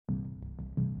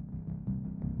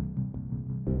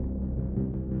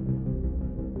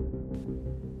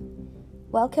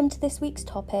Welcome to this week's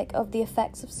topic of the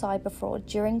effects of cyber fraud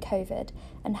during COVID,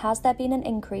 and has there been an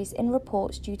increase in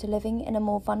reports due to living in a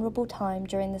more vulnerable time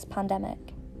during this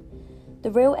pandemic?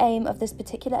 The real aim of this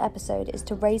particular episode is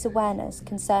to raise awareness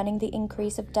concerning the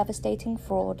increase of devastating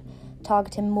fraud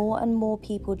targeting more and more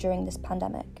people during this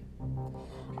pandemic.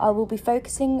 I will be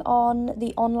focusing on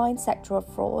the online sector of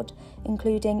fraud,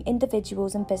 including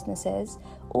individuals and businesses,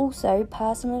 also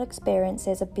personal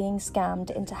experiences of being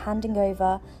scammed into handing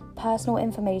over personal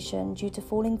information due to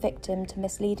falling victim to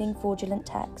misleading fraudulent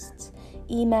texts,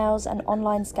 emails and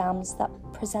online scams that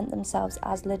present themselves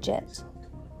as legit.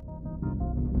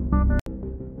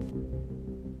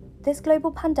 This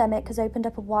global pandemic has opened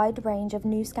up a wide range of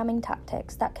new scamming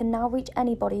tactics that can now reach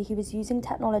anybody who is using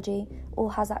technology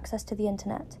or has access to the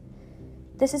internet.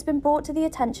 This has been brought to the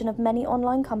attention of many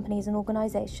online companies and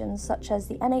organisations such as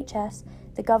the NHS,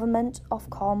 the government,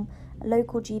 Ofcom,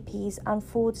 local GPs and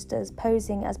fraudsters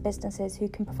posing as businesses who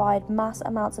can provide mass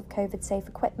amounts of COVID-safe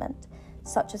equipment,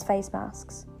 such as face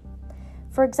masks.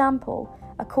 For example,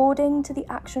 according to the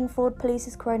Action Fraud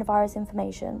Police's coronavirus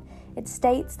information, it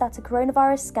states that a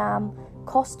coronavirus scam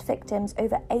cost victims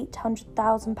over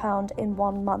 £800,000 in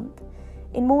 1 month.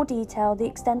 In more detail, the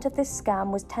extent of this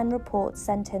scam was 10 reports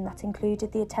sent in that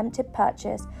included the attempted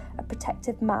purchase of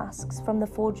protective masks from the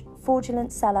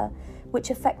fraudulent seller, which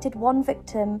affected one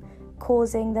victim,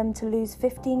 causing them to lose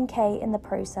 $15,000 in the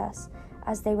process,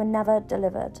 as they were never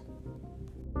delivered.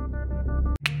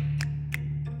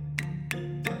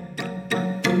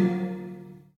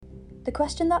 The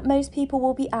question that most people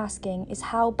will be asking is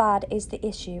how bad is the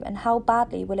issue and how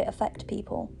badly will it affect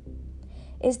people?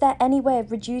 Is there any way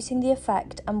of reducing the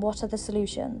effect and what are the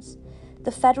solutions?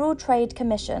 The Federal Trade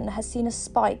Commission has seen a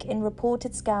spike in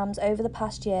reported scams over the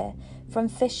past year, from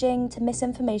phishing to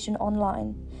misinformation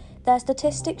online. Their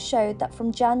statistics showed that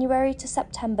from January to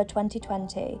September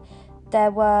 2020,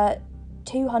 there were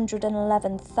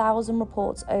 211,000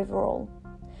 reports overall.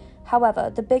 However,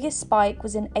 the biggest spike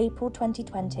was in April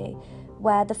 2020,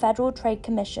 where the Federal Trade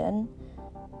Commission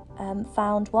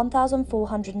found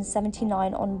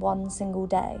 1,479 on one single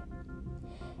day.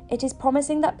 It is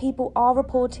promising that people are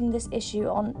reporting this issue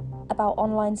about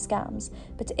online scams,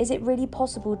 but is it really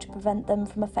possible to prevent them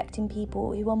from affecting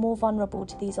people who are more vulnerable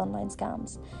to these online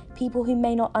scams, people who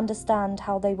may not understand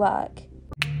how they work?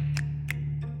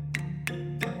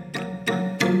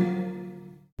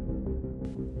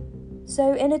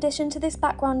 So, in addition to this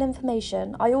background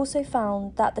information, I also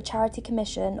found that the Charity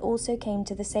Commission also came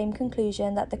to the same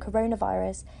conclusion that the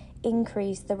coronavirus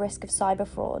increased the risk of cyber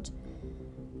fraud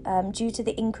due to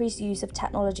the increased use of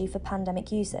technology for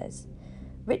pandemic uses.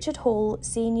 Richard Hall,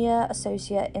 Senior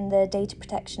Associate in the Data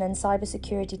Protection and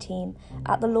Cybersecurity team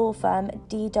at the law firm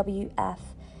DWF,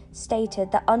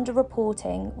 stated that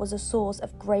underreporting was a source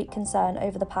of great concern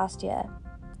over the past year.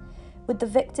 With the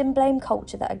victim blame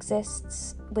culture that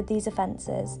exists with these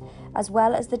offences, as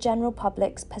well as the general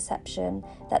public's perception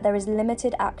that there is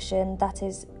limited action that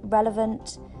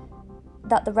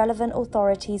the relevant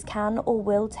authorities can or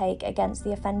will take against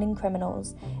the offending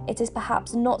criminals, it is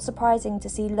perhaps not surprising to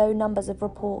see low numbers of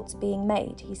reports being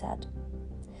made, he said.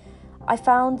 I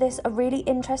found this a really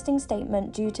interesting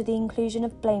statement due to the inclusion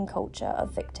of blame culture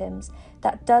of victims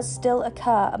that does still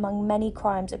occur among many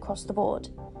crimes across the board,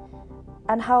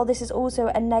 and how this is also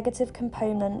a negative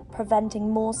component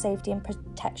preventing more safety and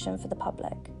protection for the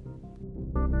public.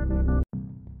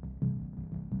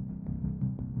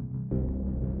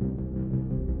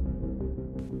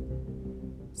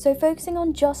 So focusing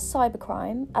on just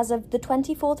cybercrime, as of the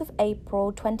 24th of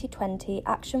April 2020,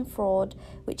 Action Fraud,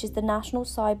 which is the National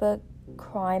Cyber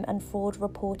Crime and Fraud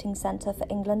Reporting Centre for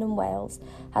England and Wales,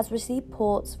 has received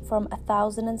reports from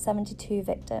 1,072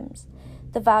 victims.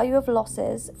 The value of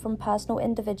losses from personal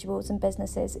individuals and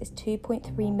businesses is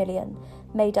 2.3 million,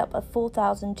 made up of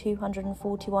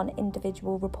 4,241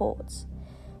 individual reports.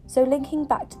 So linking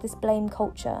back to this blame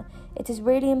culture, it is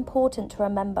really important to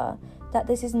remember that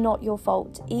this is not your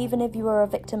fault, even if you are a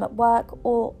victim at work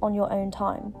or on your own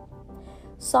time.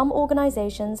 Some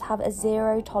organisations have a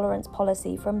zero tolerance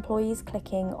policy for employees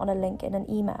clicking on a link in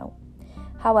an email.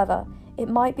 However, it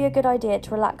might be a good idea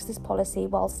to relax this policy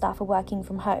while staff are working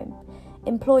from home.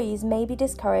 Employees may be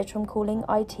discouraged from calling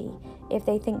IT if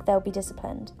they think they'll be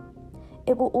disciplined.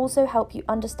 It will also help you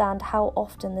understand how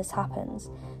often this happens.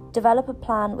 Develop a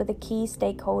plan with a key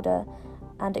stakeholder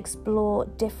and explore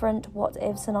different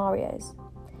what-if scenarios.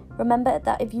 Remember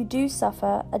that if you do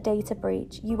suffer a data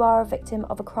breach, you are a victim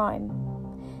of a crime.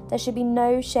 There should be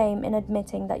no shame in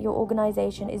admitting that your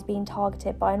organisation is being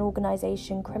targeted by an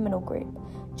organisation criminal group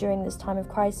during this time of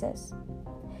crisis.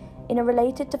 In a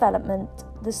related development,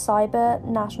 the Cyber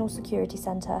National Security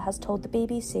Centre has told the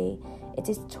BBC it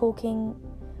is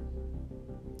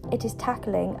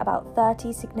tackling about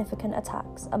 30 significant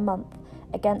attacks a month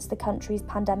against the country's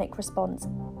pandemic response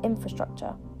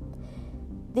infrastructure.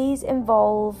 These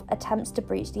involve attempts to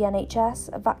breach the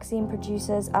NHS, vaccine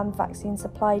producers and vaccine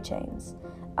supply chains,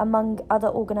 among other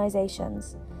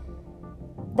organisations.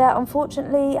 There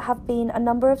unfortunately have been a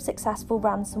number of successful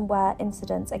ransomware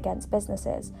incidents against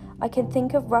businesses. I can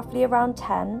think of roughly around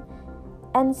 10.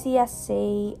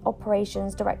 NCSC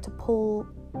Operations Director Paul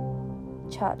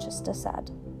Chichester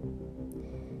said.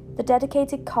 The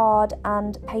dedicated card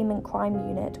and payment crime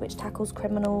unit, which tackles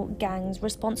criminal gangs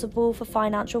responsible for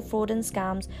financial fraud and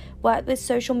scams, worked with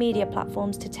social media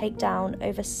platforms to take down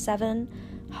over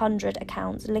 700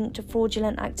 accounts linked to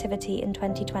fraudulent activity in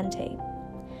 2020,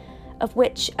 of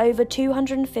which over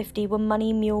 250 were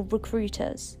money mule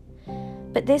recruiters.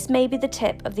 But this may be the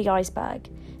tip of the iceberg.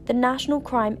 The National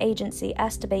Crime Agency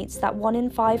estimates that 1 in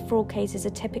 5 fraud cases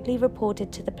are typically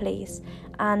reported to the police,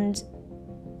 and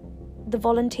the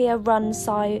volunteer-run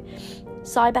cyber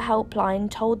helpline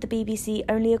told the BBC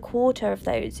only a quarter of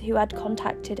those who had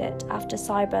contacted it after a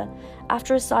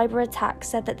cyber attack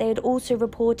said that they had also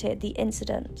reported the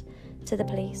incident to the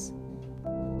police.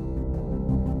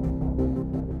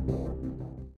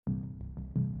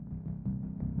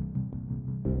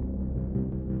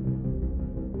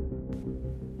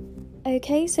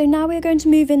 Okay, so now we're going to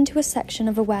move into a section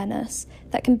of awareness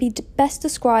that can be best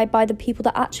described by the people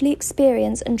that actually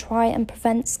experience and try and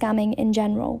prevent scamming in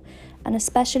general, and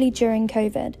especially during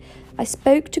COVID. I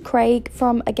spoke to Craig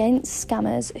from Against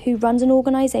Scammers, who runs an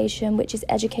organisation which is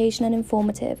education and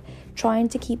informative, trying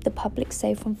to keep the public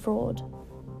safe from fraud.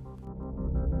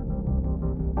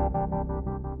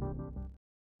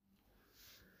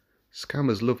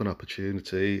 Scammers love an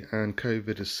opportunity, and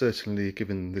COVID has certainly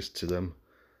given this to them.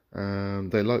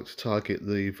 They like to target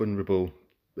the vulnerable,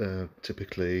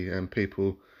 typically, and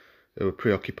people who are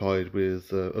preoccupied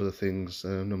with other things,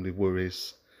 normally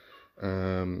worries.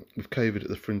 With COVID at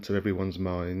the front of everyone's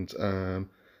mind,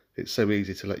 it's so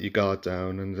easy to let your guard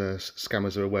down, and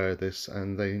scammers are aware of this,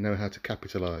 and they know how to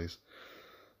capitalise.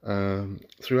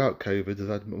 Throughout COVID, they've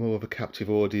had more of a captive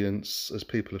audience as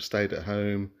people have stayed at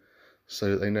home,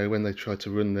 so that they know when they try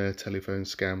to run their telephone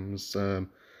scams,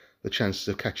 the chances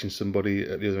of catching somebody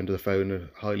at the other end of the phone are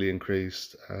highly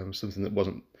increased, something that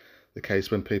wasn't the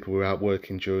case when people were out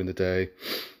working during the day.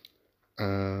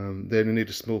 They only need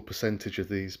a small percentage of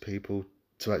these people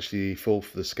to actually fall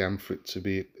for the scam for it to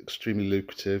be extremely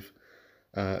lucrative,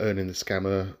 earning the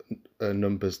scammer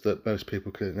numbers that most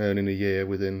people can earn in a year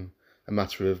within a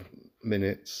matter of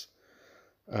minutes.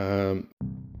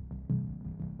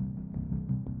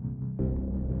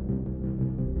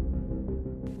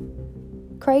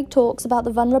 Craig talks about the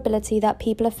vulnerability that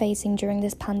people are facing during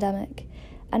this pandemic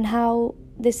and how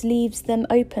this leaves them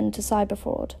open to cyber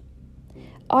fraud.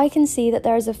 I can see that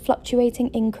there is a fluctuating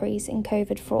increase in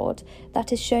COVID fraud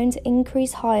that is shown to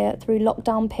increase higher through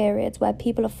lockdown periods where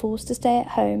people are forced to stay at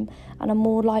home and are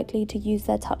more likely to use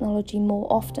their technology more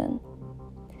often.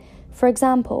 For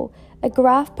example, a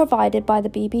graph provided by the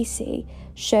BBC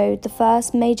showed the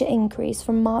first major increase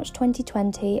from March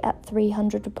 2020 at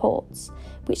 300 reports,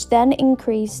 which then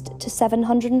increased to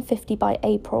 750 by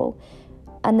April,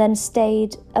 and then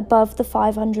stayed above the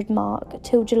 500 mark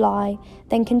till July,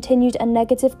 then continued a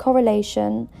negative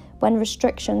correlation when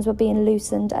restrictions were being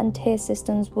loosened and tier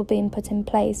systems were being put in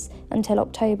place until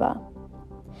October.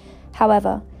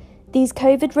 However, these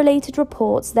COVID-related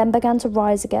reports then began to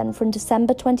rise again from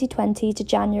December 2020 to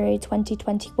January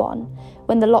 2021,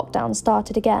 when the lockdown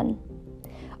started again.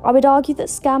 I would argue that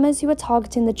scammers who are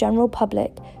targeting the general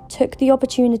public took the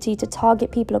opportunity to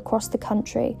target people across the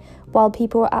country while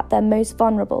people were at their most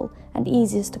vulnerable and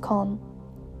easiest to con.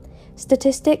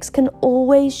 Statistics can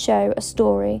always show a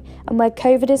story, and where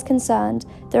COVID is concerned,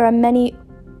 there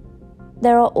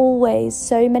are always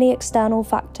so many external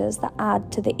factors that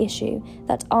add to the issue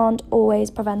that aren't always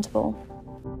preventable.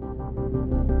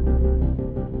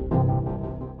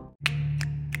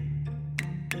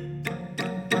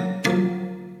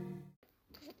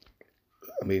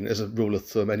 I mean, as a rule of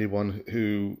thumb, anyone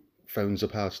who phones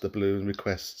up out of the blue and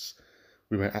requests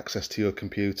remote access to your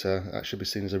computer, that should be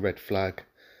seen as a red flag,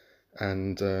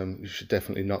 and you should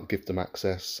definitely not give them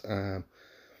access. A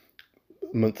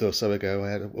month or so ago, I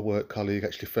had a work colleague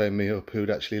actually phone me up who'd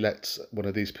actually let one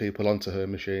of these people onto her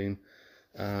machine.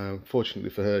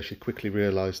 Fortunately for her, she quickly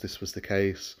realised this was the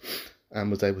case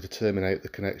and was able to terminate the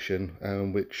connection,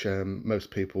 which most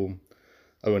people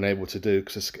are unable to do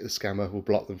because the scammer will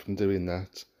block them from doing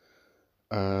that.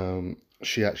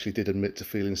 she actually did admit to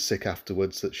feeling sick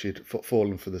afterwards, that she'd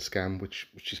fallen for the scam, which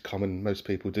is common. Most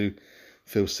people do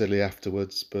feel silly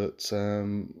afterwards, but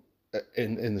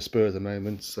in the spur of the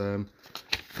moment,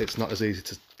 it's not as easy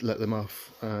to let them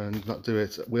off and not do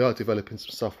it. We are developing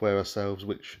some software ourselves,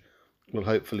 which will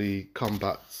hopefully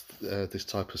combat this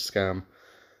type of scam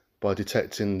by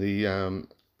detecting the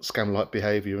scam-like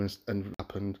behaviour and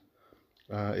happened.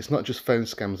 It's not just phone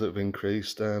scams that have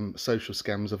increased. Social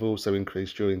scams have also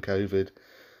increased during COVID.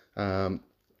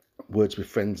 Words with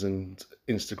friends and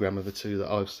Instagram are the two that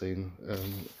I've seen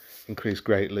increase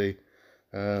greatly.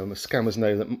 Scammers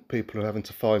know that people are having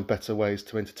to find better ways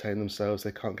to entertain themselves.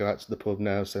 They can't go out to the pub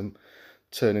now, so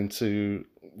turning to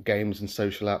games and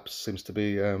social apps seems to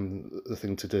be the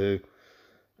thing to do.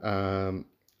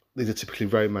 These are typically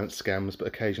romance scams, but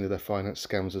occasionally they're finance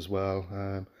scams as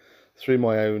well. Through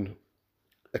my own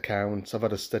accounts, I've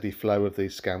had a steady flow of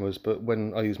these scammers, but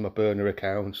when I use my burner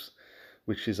account,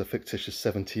 which is a fictitious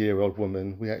 70-year-old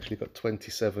woman, we actually got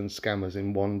 27 scammers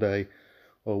in one day,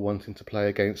 all wanting to play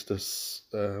against us,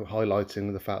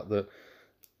 highlighting the fact that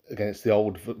against the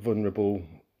old vulnerable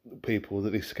people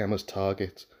that these scammers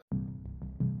target.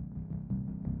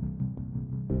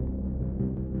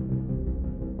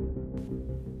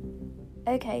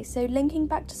 Okay, so linking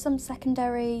back to some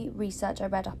secondary research I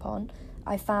read up on,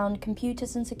 I found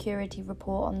Computers and Security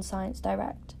report on Science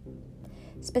Direct.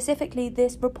 Specifically,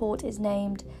 this report is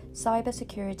named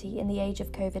Cybersecurity in the Age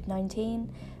of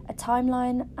COVID-19, a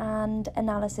timeline and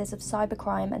analysis of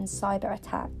cybercrime and cyber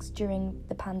attacks during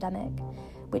the pandemic,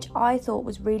 which I thought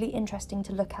was really interesting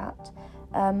to look at,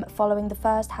 following the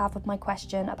first half of my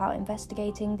question about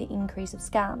investigating the increase of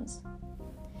scams.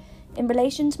 In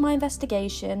relation to my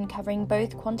investigation, covering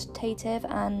both quantitative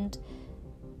and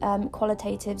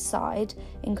qualitative side,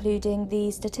 including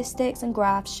the statistics and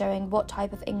graphs showing what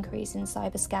type of increase in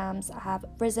cyber scams have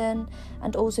risen,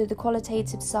 and also the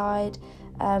qualitative side,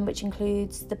 which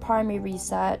includes the primary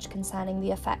research concerning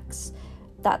the effects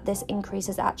that this increase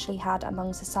has actually had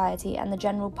among society and the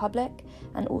general public,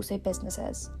 and also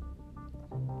businesses.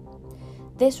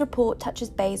 This report touches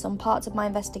base on parts of my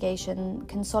investigation,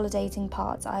 consolidating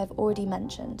parts I have already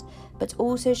mentioned, but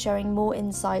also showing more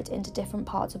insight into different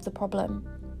parts of the problem.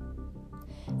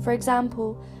 For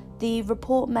example, the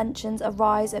report mentions a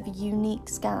rise of unique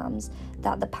scams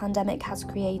that the pandemic has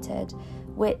created,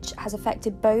 which has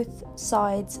affected both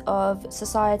sides of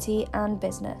society and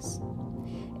business.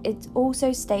 It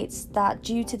also states that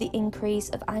due to the increase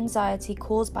of anxiety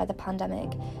caused by the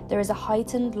pandemic, there is a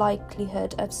heightened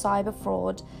likelihood of cyber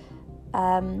fraud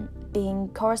being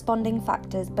corresponding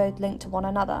factors both linked to one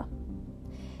another.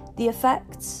 The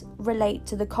effects relate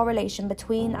to the correlation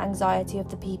between anxiety of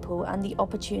the people and the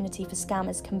opportunity for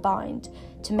scammers combined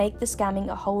to make the scamming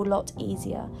a whole lot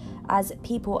easier, as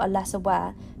people are less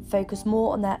aware, focus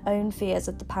more on their own fears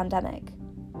of the pandemic.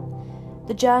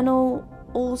 The journal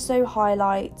also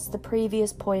highlights the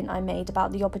previous point I made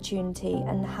about the opportunity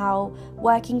and how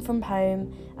working from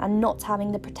home and not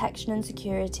having the protection and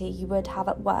security you would have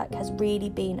at work has really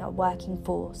been a working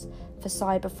force for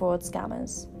cyber fraud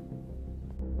scammers.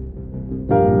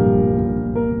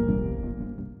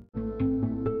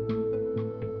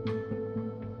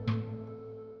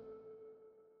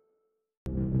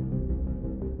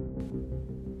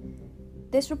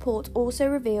 This report also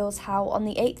reveals how on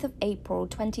the 8th of April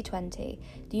 2020,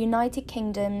 the United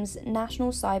Kingdom's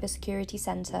National Cybersecurity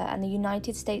Centre and the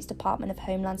United States Department of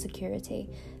Homeland Security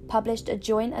published a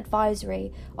joint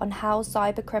advisory on how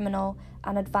cybercriminal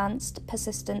and advanced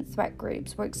persistent threat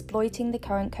groups were exploiting the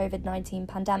current COVID-19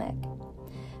 pandemic,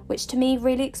 which to me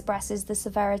really expresses the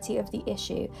severity of the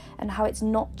issue and how it's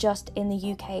not just in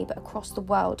the UK but across the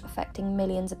world affecting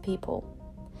millions of people.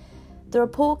 The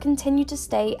report continued to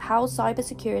state how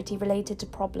cybersecurity related to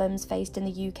problems faced in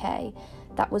the UK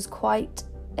that was quite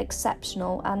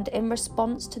exceptional, and in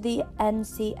response to the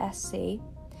NCSC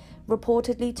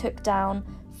reportedly took down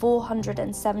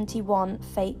 471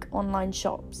 fake online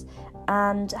shops,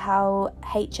 and how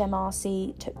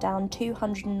HMRC took down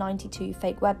 292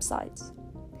 fake websites.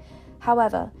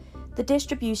 However, the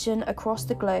distribution across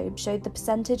the globe showed the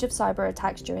percentage of cyber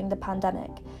attacks during the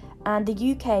pandemic, and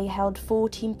the UK held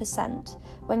 14%.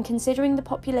 When considering the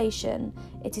population,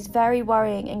 it is very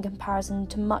worrying in comparison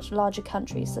to much larger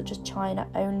countries such as China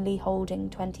only holding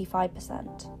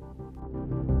 25%.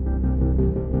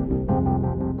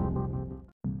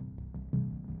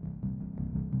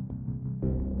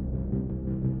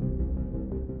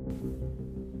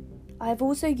 I have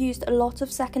also used a lot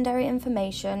of secondary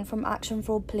information from Action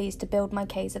Fraud Police to build my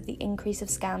case of the increase of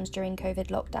scams during COVID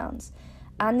lockdowns,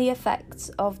 and the effects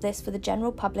of this for the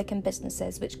general public and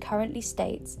businesses, which currently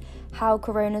states how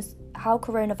how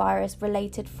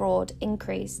coronavirus-related fraud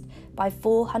increased by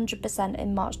 400%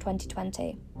 in March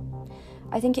 2020.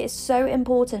 I think it is so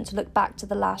important to look back to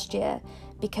the last year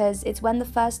because it's when the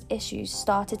first issues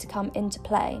started to come into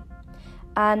play.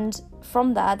 And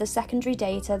from there, the secondary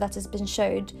data that has been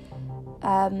showed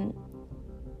to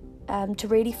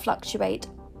really fluctuate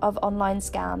of online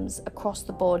scams across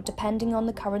the board depending on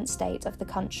the current state of the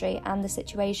country and the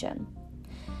situation.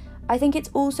 I think it's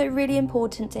also really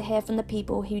important to hear from the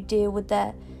people who deal with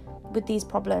these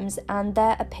problems and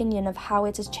their opinion of how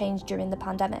it has changed during the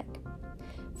pandemic.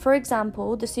 For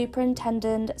example, the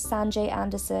Superintendent Sanjay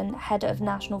Anderson, head of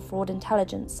National Fraud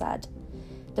Intelligence, said,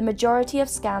 "The majority of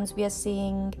scams we are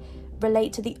seeing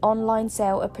relate to the online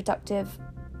sale of protective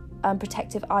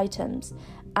items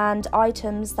and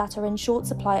items that are in short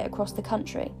supply across the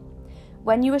country.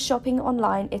 When you are shopping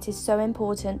online, it is so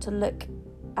important to look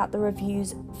at the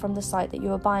reviews from the site that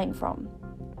you are buying from."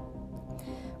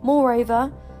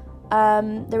 Moreover,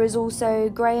 there is also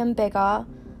Graham Biggar,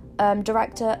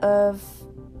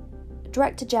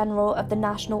 Director General of the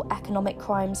National Economic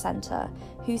Crime Centre,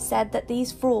 who said that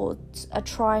these frauds are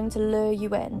trying to lure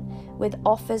you in with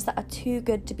offers that are too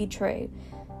good to be true,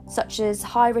 such as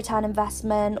high return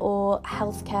investment or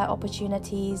healthcare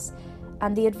opportunities,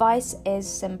 and the advice is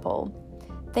simple.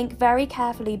 Think very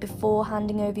carefully before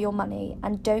handing over your money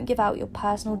and don't give out your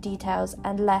personal details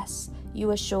unless you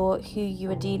are sure who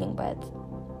you are dealing with.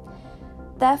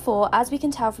 Therefore, as we can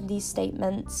tell from these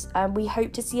statements, we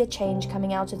hope to see a change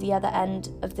coming out of the other end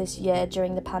of this year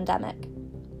during the pandemic,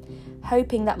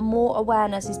 hoping that more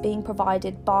awareness is being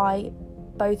provided by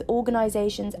both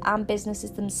organisations and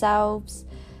businesses themselves,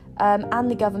 and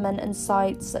the government and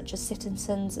sites such as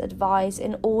Citizens Advice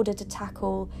in order to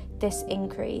tackle this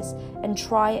increase and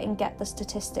try and get the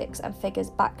statistics and figures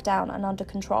back down and under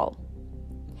control.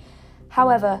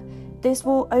 However, this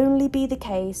will only be the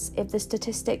case if the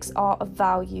statistics are of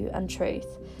value and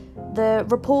truth. The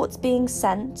reports being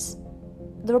sent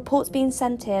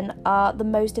in are the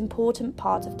most important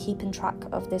part of keeping track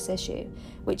of this issue,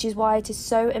 which is why it is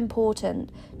so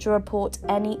important to report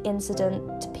any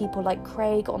incident to people like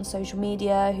Craig on social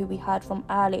media, who we heard from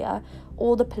earlier,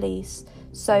 or the police,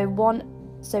 so one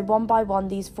by one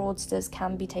these fraudsters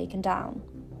can be taken down.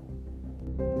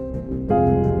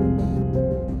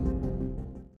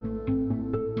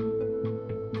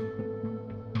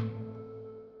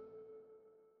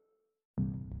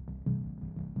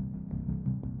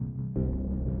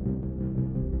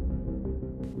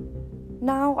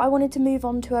 Now, I wanted to move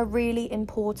on to a really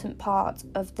important part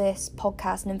of this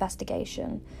podcast and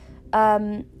investigation.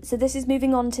 So this is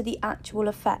moving on to the actual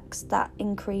effects that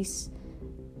increase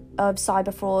of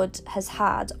cyber fraud has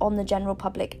had on the general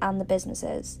public and the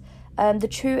businesses. The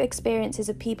true experiences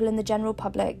of people in the general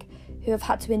public who have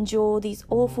had to endure these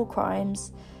awful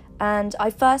crimes. And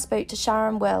I first spoke to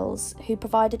Sharon Wills, who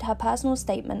provided her personal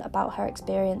statement about her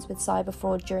experience with cyber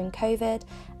fraud during COVID,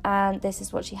 and this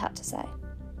is what she had to say.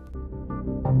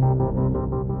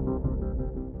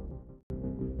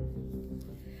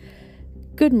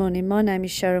 Good morning, my name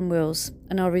is Sharon Wills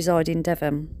and I reside in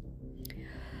Devon.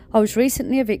 I was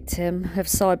recently a victim of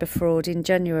cyber fraud in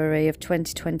January of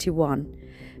 2021,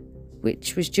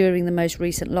 which was during the most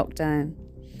recent lockdown.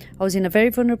 I was in a very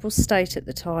vulnerable state at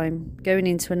the time. Going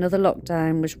into another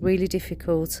lockdown was really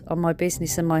difficult on my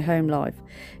business and my home life.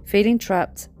 Feeling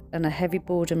trapped and a heavy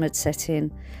boredom had set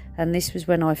in, and this was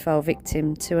when I fell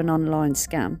victim to an online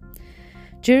scam.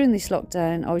 During this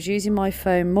lockdown, I was using my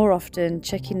phone more often,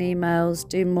 checking emails,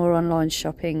 doing more online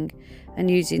shopping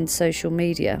and using social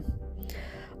media.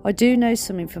 I do know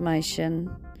some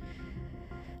information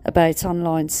about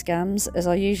online scams, as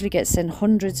I usually get sent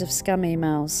hundreds of scam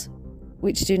emails,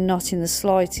 which do not in the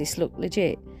slightest look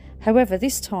legit. However,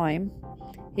 this time,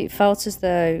 it felt as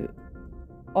though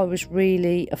I was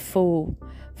really a fool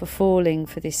for falling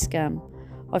for this scam.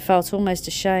 I felt almost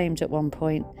ashamed at one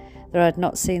point that I had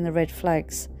not seen the red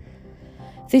flags.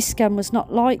 This scam was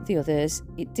not like the others.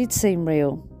 It did seem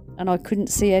real, and I couldn't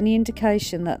see any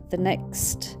indication that the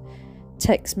next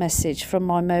text message from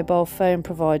my mobile phone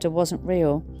provider wasn't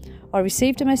real. I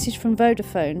received a message from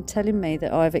Vodafone telling me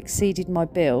that I have exceeded my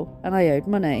bill and I owed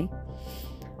money.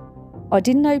 I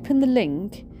didn't open the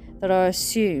link but I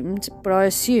assumed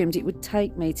it would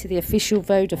take me to the official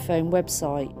Vodafone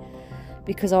website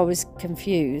because I was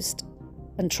confused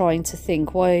and trying to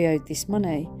think why I owed this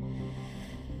money.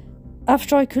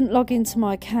 After I couldn't log into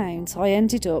my account, I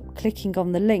ended up clicking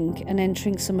on the link and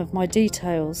entering some of my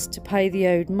details to pay the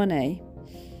owed money.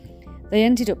 They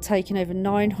ended up taking over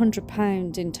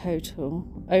 £900 in total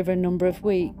over a number of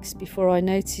weeks before I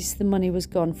noticed the money was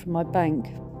gone from my bank.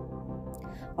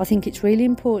 I think it's really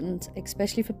important,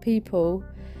 especially for people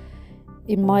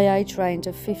in my age range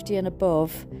of 50 and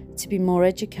above, to be more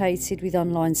educated with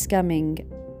online scamming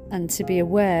and to be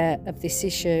aware of this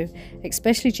issue,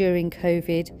 especially during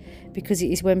COVID, because it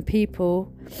is when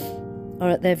people are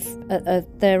at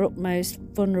their utmost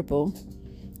vulnerable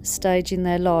stage in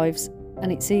their lives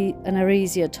and are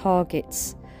easier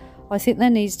targets. I think there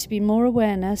needs to be more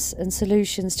awareness and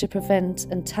solutions to prevent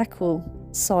and tackle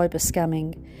cyber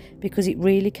scamming, because it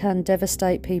really can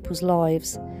devastate people's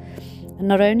lives and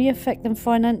not only affect them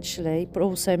financially but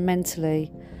also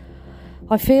mentally.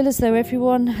 I feel as though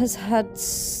everyone has had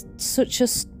such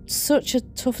a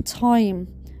tough time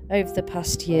over the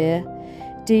past year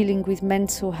dealing with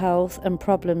mental health and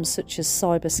problems such as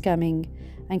cyber scamming,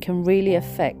 and can really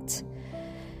affect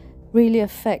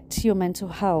your mental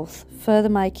health, further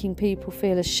making people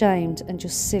feel ashamed and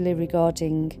just silly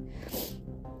regarding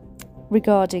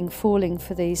falling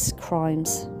for these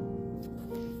crimes.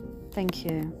 Thank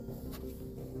you.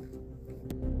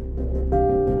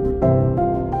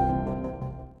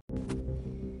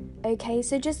 Okay,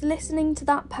 so just listening to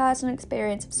that personal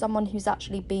experience of someone who's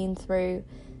actually been through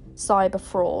cyber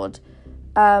fraud,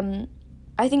 I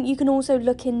think you can also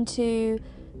look into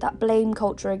that blame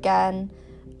culture again,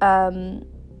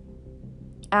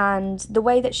 and the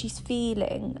way that she's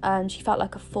feeling. She felt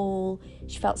like a fool,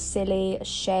 she felt silly,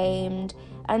 ashamed,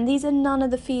 and these are none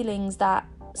of the feelings that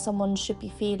someone should be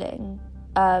feeling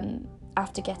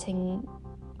after getting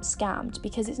scammed,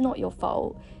 because it's not your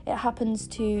fault. It happens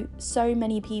to so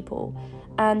many people,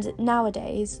 and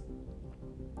nowadays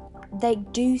they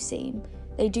do seem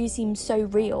so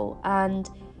real. And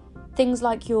things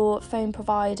like your phone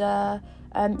provider,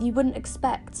 you wouldn't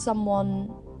expect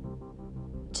someone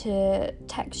to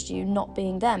text you not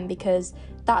being them, because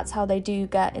that's how they do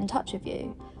get in touch with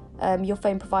you. Your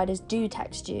phone providers do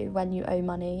text you when you owe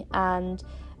money, and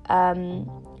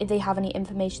if they have any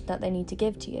information that they need to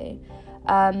give to you.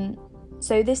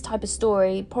 So this type of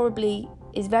story probably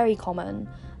is very common,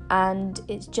 and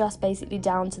it's just basically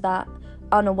down to that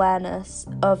unawareness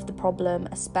of the problem,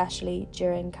 especially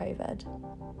during COVID.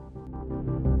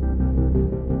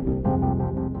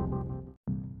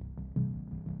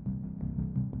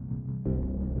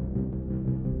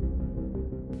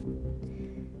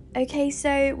 Okay,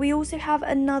 so we also have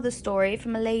another story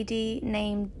from a lady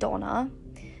named Donna.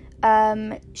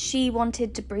 She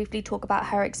wanted to briefly talk about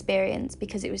her experience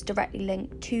because it was directly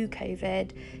linked to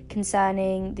COVID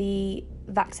concerning the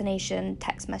vaccination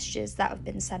text messages that have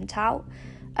been sent out.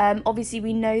 Obviously,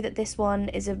 we know that this one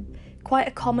is quite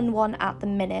a common one at the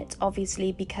minute,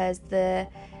 obviously, because the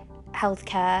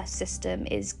healthcare system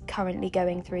is currently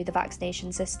going through the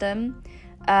vaccination system.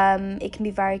 It can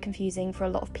be very confusing for a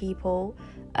lot of people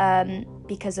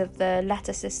because of the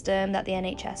letter system that the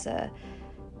NHS are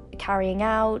carrying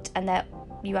out, and that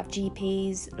you have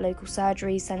GPs, local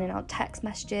surgeries sending out text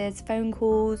messages, phone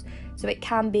calls, so it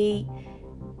can be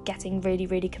getting really,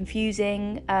 really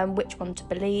confusing. Which one to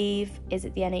believe? Is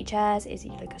it the NHS? Is it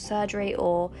your local surgery?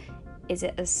 Or is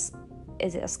it a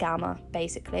scammer,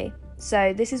 basically?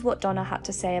 So this is what Donna had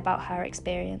to say about her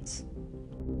experience.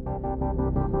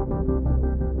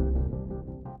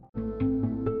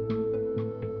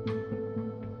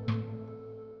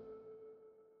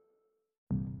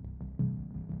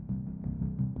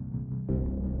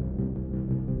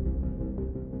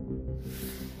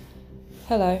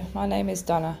 Hello, my name is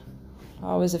Donna.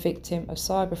 I was a victim of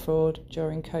cyber fraud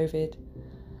during COVID.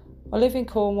 I live in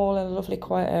Cornwall in a lovely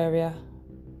quiet area,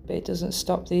 but it doesn't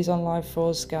stop these online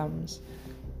fraud scams.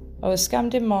 I was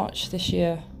scammed in March this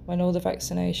year when all the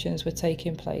vaccinations were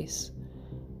taking place.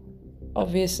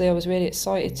 Obviously, I was really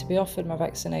excited to be offered my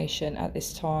vaccination at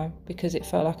this time because it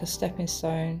felt like a stepping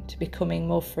stone to becoming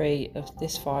more free of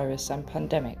this virus and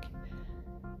pandemic.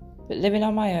 But living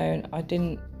on my own, I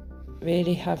didn't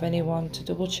really have anyone to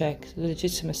double check the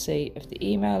legitimacy of the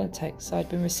email and texts I'd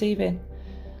been receiving.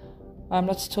 I'm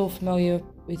not at all familiar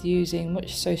with using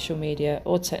much social media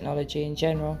or technology in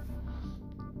general,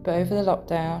 but over the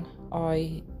lockdown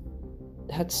I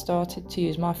had started to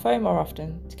use my phone more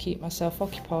often to keep myself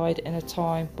occupied in a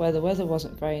time where the weather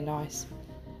wasn't very nice,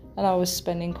 and I was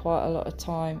spending quite a lot of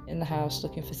time in the house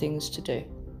looking for things to do.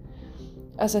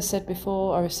 As I said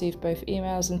before, I received both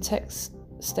emails and texts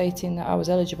stating that I was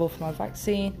eligible for my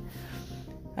vaccine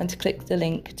and to click the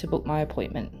link to book my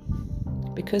appointment.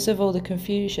 Because of all the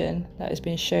confusion that has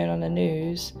been shown on the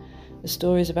news, the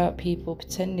stories about people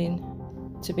pretending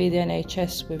to be the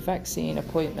NHS with vaccine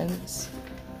appointments,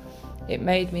 it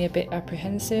made me a bit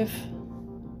apprehensive,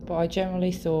 but I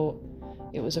generally thought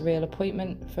it was a real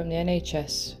appointment from the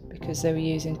NHS because they were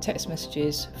using text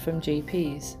messages from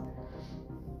GPs.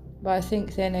 but I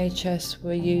think the NHS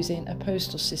were using a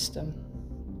postal system.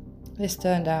 This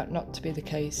turned out not to be the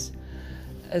case,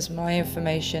 as my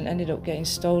information ended up getting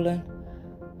stolen,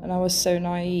 and I was so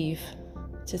naive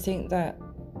to think that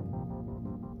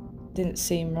didn't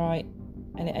seem right,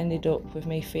 and it ended up with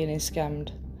me feeling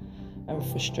scammed and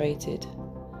frustrated.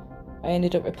 I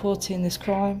ended up reporting this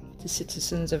crime to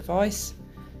Citizens Advice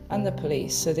and the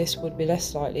police, so this would be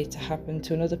less likely to happen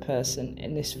to another person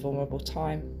in this vulnerable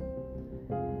time.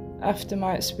 After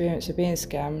my experience of being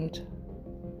scammed,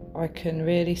 I can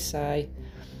really say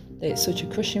that it's such a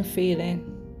crushing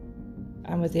feeling,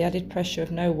 and with the added pressure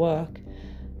of no work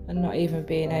and not even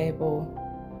being able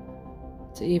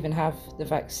to even have the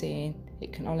vaccine,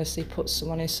 it can honestly put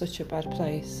someone in such a bad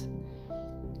place.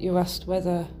 You asked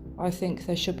whether I think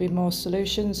there should be more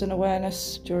solutions and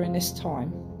awareness during this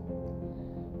time,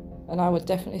 and I would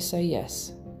definitely say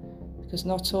yes, because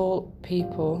not all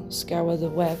people scour the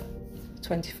web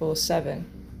 24/7.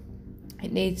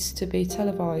 It needs to be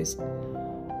televised,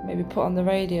 maybe put on the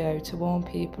radio to warn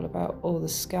people about all the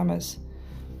scammers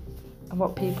and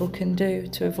what people can do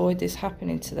to avoid this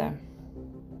happening to them,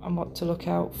 and what to look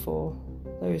out for,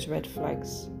 those red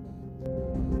flags.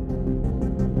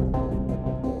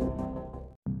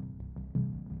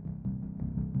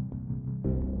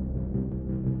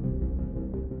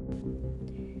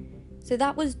 So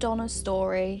that was Donna's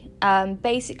story,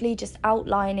 basically just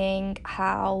outlining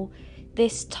how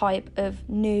this type of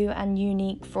new and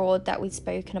unique fraud that we've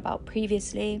spoken about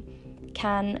previously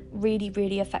can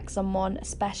really affect someone,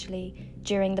 especially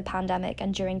during the pandemic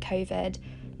and during COVID,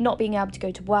 not being able to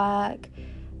go to work,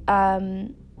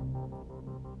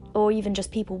 or even just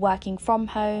people working from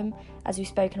home, as we've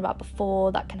spoken about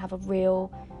before. That can have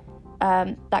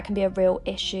that can be a real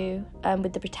issue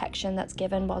with the protection that's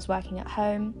given whilst working at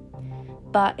home.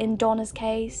 But in Donna's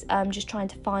case, just trying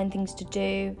to find things to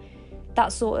do,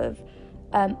 that sort of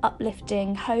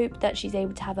uplifting hope that she's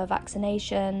able to have her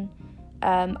vaccination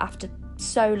after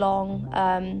so long,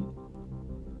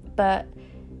 but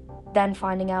then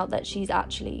finding out that she's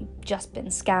actually just been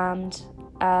scammed,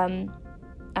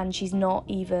 and she's not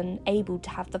even able to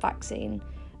have the vaccine,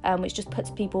 which just puts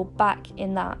people back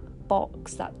in that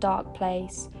box, that dark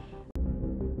place.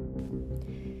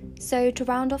 So to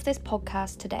round off this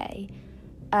podcast today,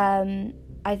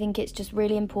 I think it's just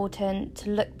really important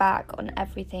to look back on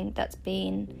everything that's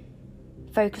been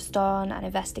focused on and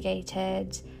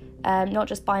investigated, not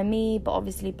just by me, but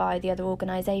obviously by the other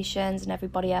organisations and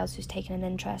everybody else who's taken an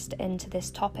interest into this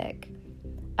topic.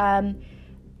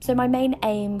 So my main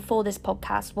aim for this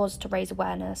podcast was to raise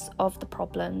awareness of the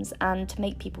problems and to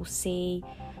make people see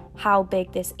how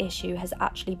big this issue has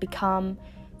actually become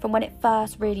from when it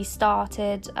first really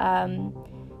started,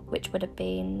 which would have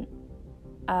been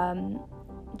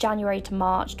January to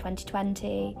March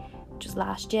 2020, which was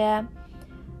last year.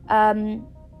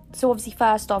 So obviously,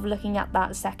 first off, looking at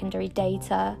that secondary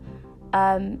data,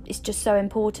 it's just so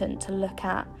important to look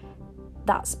at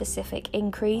that specific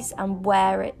increase and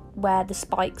where the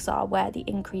spikes are, where the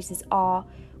increases are,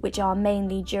 which are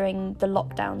mainly during the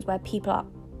lockdowns where people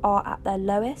are at their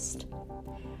lowest.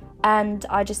 And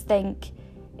I just think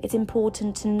it's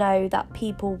important to know that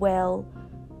people will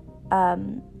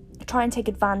try and take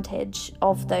advantage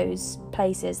of those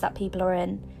places that people are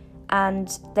in,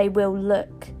 and they will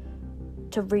look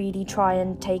to really try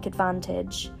and take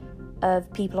advantage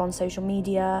of people on social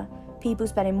media, people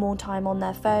spending more time on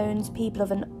their phones, people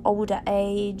of an older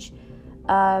age,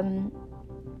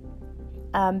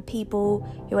 people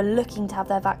who are looking to have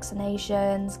their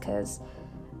vaccinations, because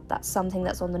that's something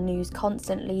that's on the news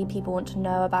constantly. People want to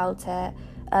know about it.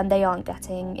 They aren't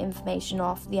getting information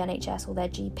off the NHS or their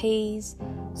GPs,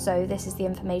 so this is the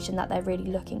information that they're really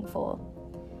looking for.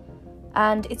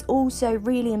 And it's also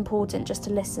really important just to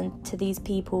listen to these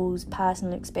people's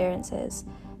personal experiences,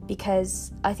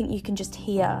 because I think you can just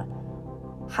hear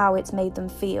how it's made them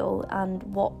feel and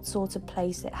what sort of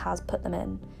place it has put them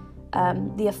in,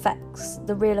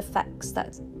 the real effects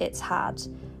that it's had.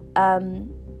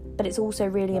 But it's also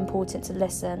really important to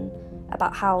listen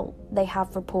about how they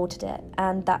have reported it,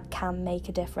 and that can make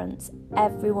a difference.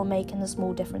 Everyone making the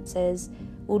small differences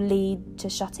will lead to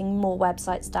shutting more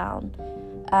websites down,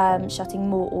 shutting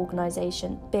more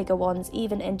organisations, bigger ones,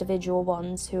 even individual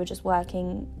ones who are just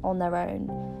working on their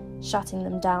own, shutting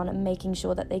them down and making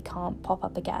sure that they can't pop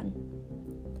up again.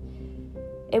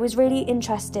 It was really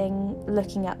interesting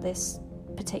looking at this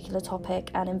particular topic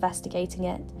and investigating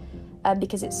it,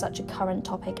 because it's such a current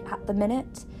topic at the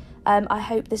minute. I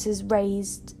hope this has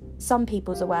raised some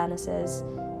people's awarenesses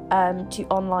to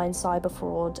online cyber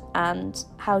fraud and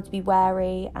how to be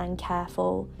wary and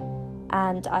careful,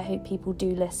 and I hope people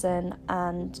do listen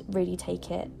and really take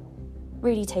it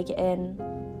really take it in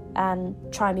and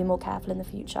try and be more careful in the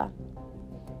future.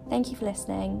 Thank you for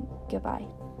listening. Goodbye.